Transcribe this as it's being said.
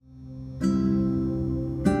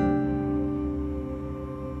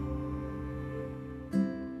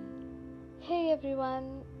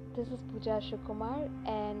This is Pooja Shukumar,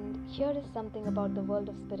 and here is something about the world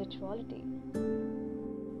of spirituality.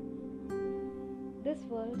 This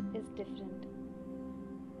world is different.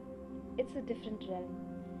 It's a different realm,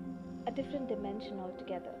 a different dimension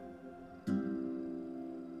altogether.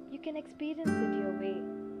 You can experience it your way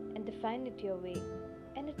and define it your way,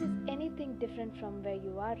 and it is anything different from where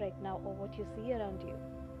you are right now or what you see around you.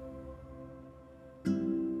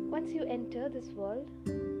 Once you enter this world,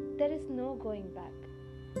 there is no going back.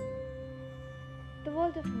 The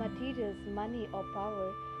world of materials, money, or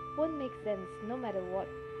power won't make sense no matter what.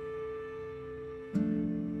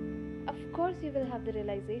 Of course, you will have the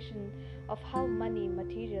realization of how money,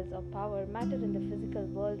 materials, or power matter in the physical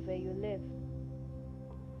world where you live.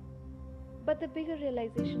 But the bigger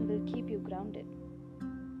realization will keep you grounded.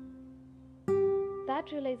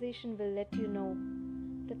 That realization will let you know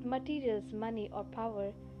that materials, money, or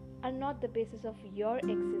power are not the basis of your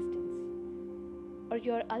existence or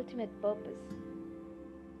your ultimate purpose.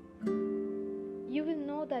 You will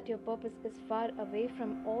know that your purpose is far away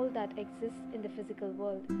from all that exists in the physical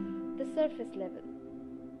world, the surface level.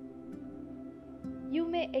 You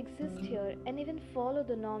may exist here and even follow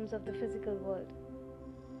the norms of the physical world,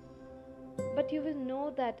 but you will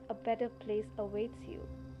know that a better place awaits you.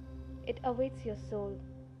 It awaits your soul,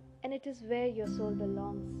 and it is where your soul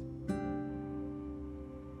belongs.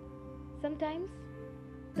 Sometimes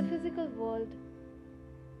the physical world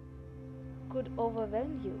could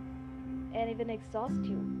overwhelm you and even exhaust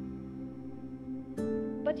you,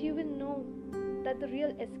 but you will know that the real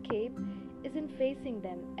escape is in facing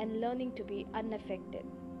them and learning to be unaffected.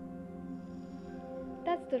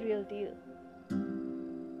 That's the real deal.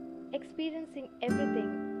 Experiencing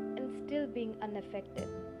everything and still being unaffected.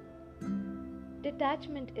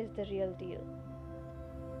 Detachment is the real deal.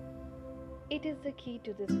 It is the key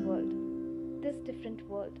to this world, this different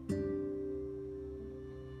world.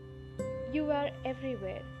 You are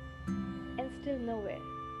everywhere and still nowhere.